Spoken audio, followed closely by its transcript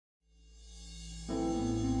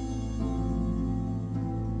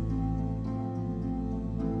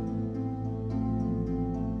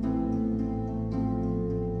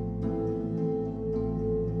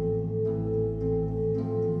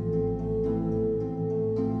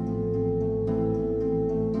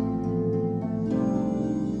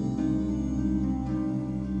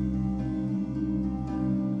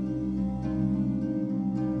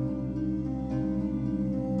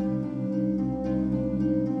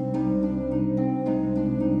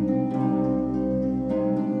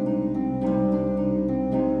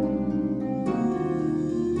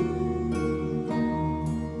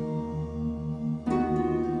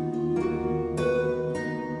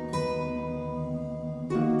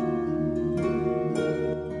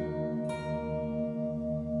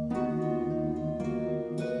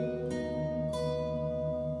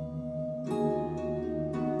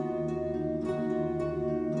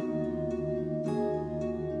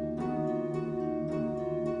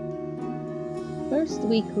First,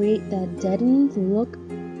 we create that deadened look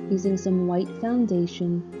using some white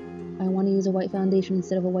foundation. I want to use a white foundation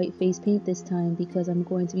instead of a white face paint this time because I'm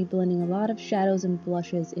going to be blending a lot of shadows and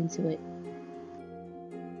blushes into it.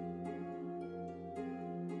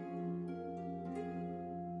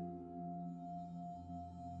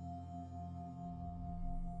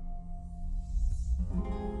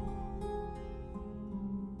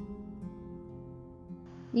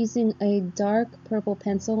 Using a dark purple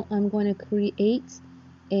pencil, I'm going to create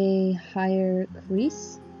a higher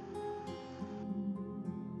crease.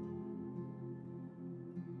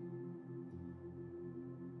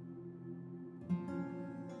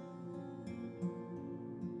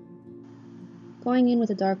 Going in with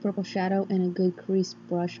a dark purple shadow and a good crease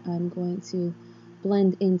brush, I'm going to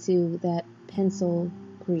blend into that pencil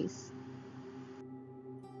crease.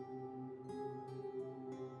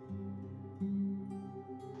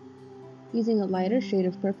 Using a lighter shade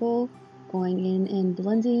of purple, going in and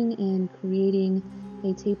blending and creating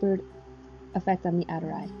a tapered effect on the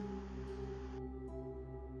outer eye.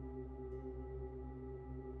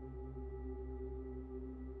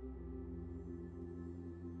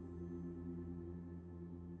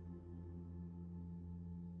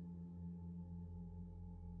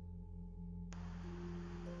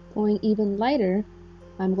 Going even lighter,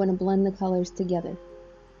 I'm going to blend the colors together.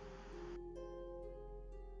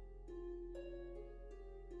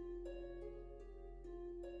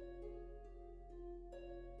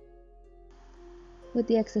 With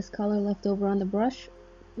the excess color left over on the brush,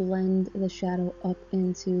 blend the shadow up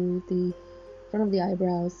into the front of the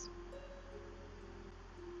eyebrows.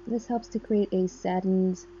 This helps to create a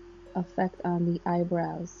saddened effect on the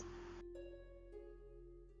eyebrows.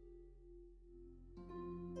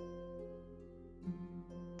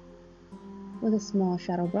 With a small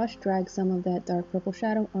shadow brush, drag some of that dark purple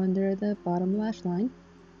shadow under the bottom lash line.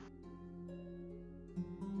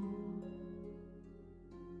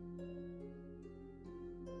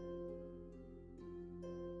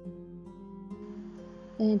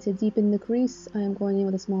 And to deepen the crease, I am going in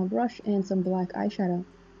with a small brush and some black eyeshadow.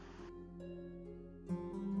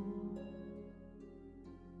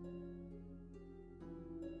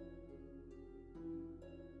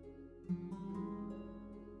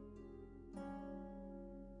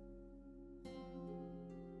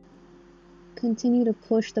 Continue to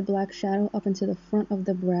push the black shadow up into the front of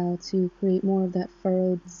the brow to create more of that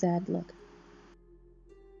furrowed, sad look.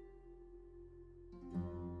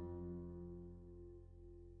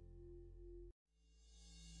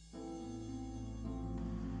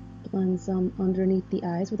 Blend some underneath the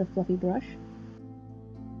eyes with a fluffy brush.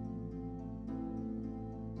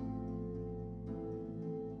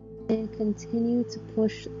 And continue to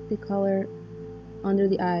push the color under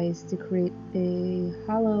the eyes to create a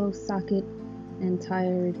hollow, socket, and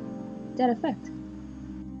tired, dead effect.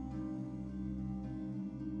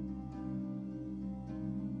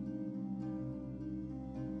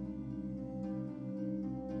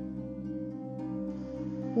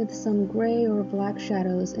 With some gray or black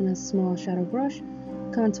shadows and a small shadow brush,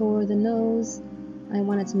 contour the nose. I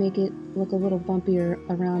wanted to make it look a little bumpier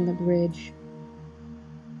around the bridge.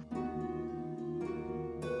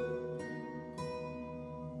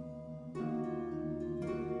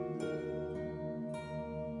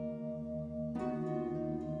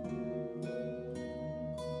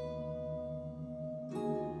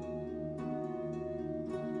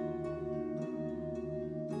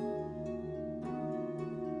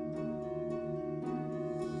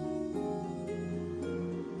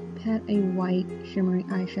 Pat a white shimmery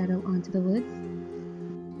eyeshadow onto the lids.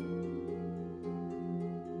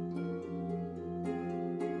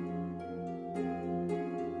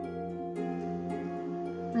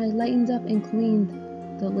 I lightened up and cleaned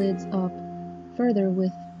the lids up further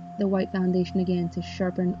with the white foundation again to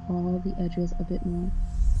sharpen all the edges a bit more.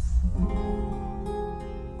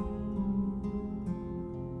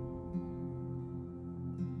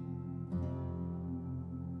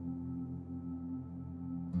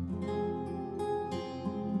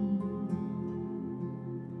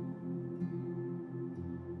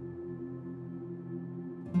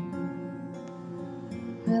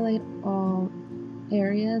 Highlight all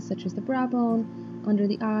areas such as the brow bone, under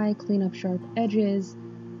the eye, clean up sharp edges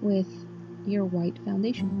with your white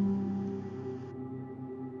foundation.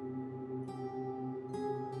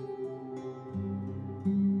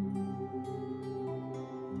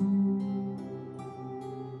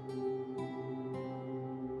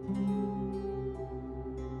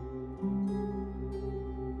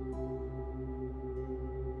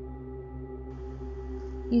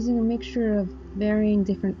 Using a mixture of varying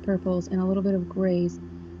different purples and a little bit of grays,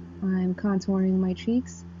 I'm contouring my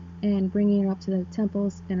cheeks and bringing it up to the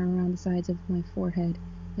temples and around the sides of my forehead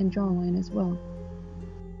and jawline as well.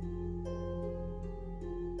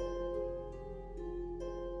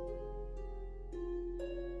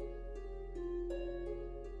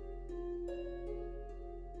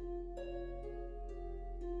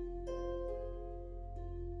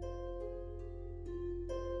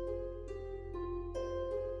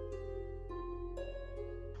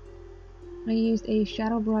 I used a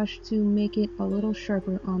shadow brush to make it a little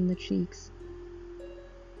sharper on the cheeks.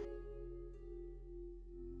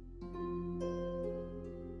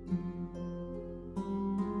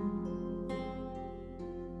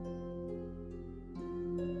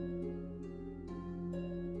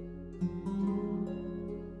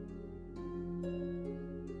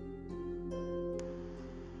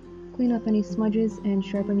 Clean up any smudges and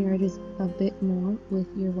sharpen your edges a bit more with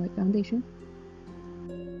your white foundation.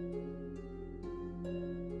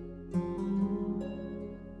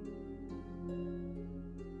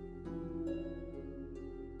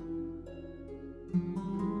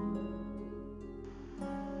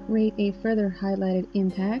 Create a further highlighted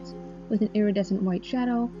impact with an iridescent white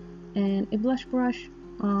shadow and a blush brush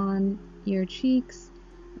on your cheeks,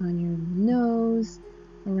 on your nose,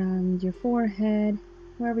 around your forehead,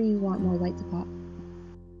 wherever you want more light to pop.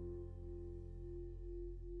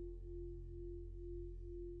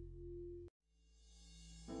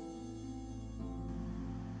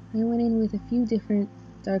 I went in with a few different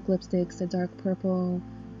dark lipsticks, a dark purple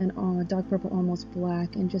and a dark purple almost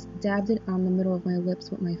black, and just dabbed it on the middle of my lips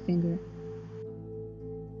with my finger.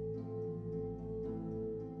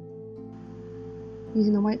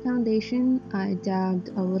 Using the white foundation, I dabbed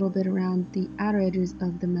a little bit around the outer edges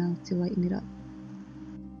of the mouth to lighten it up.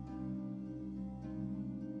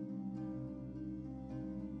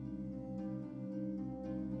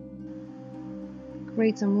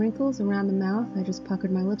 Create some wrinkles around the mouth. I just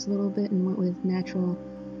puckered my lips a little bit and went with natural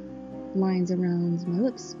lines around my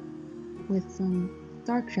lips with some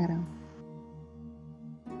dark shadow.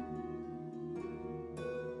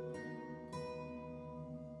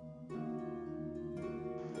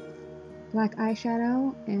 Black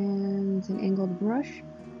eyeshadow and an angled brush,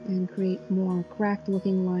 and create more cracked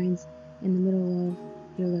looking lines in the middle of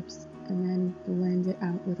your lips, and then blend it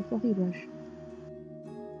out with a fluffy brush.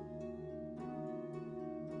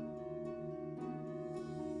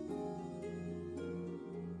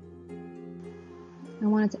 I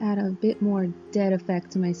wanted to add a bit more dead effect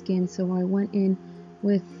to my skin, so I went in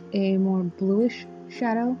with a more bluish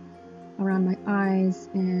shadow around my eyes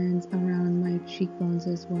and around my cheekbones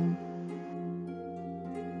as well.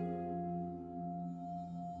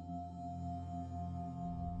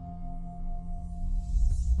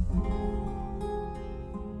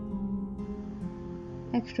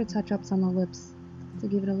 Extra touch-ups on the lips to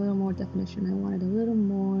give it a little more definition. I wanted a little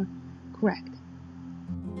more cracked.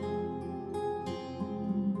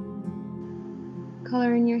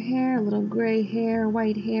 Color in your hair, a little gray hair,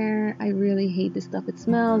 white hair. I really hate this stuff. It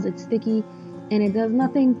smells, it's sticky, and it does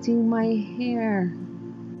nothing to my hair.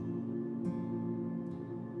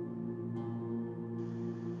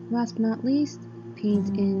 Last but not least,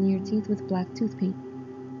 paint in your teeth with black tooth paint.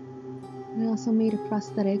 I also made a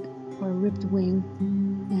prosthetic or ripped wing,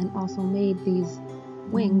 and also made these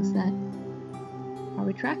wings that are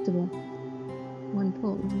retractable when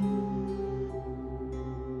pulled.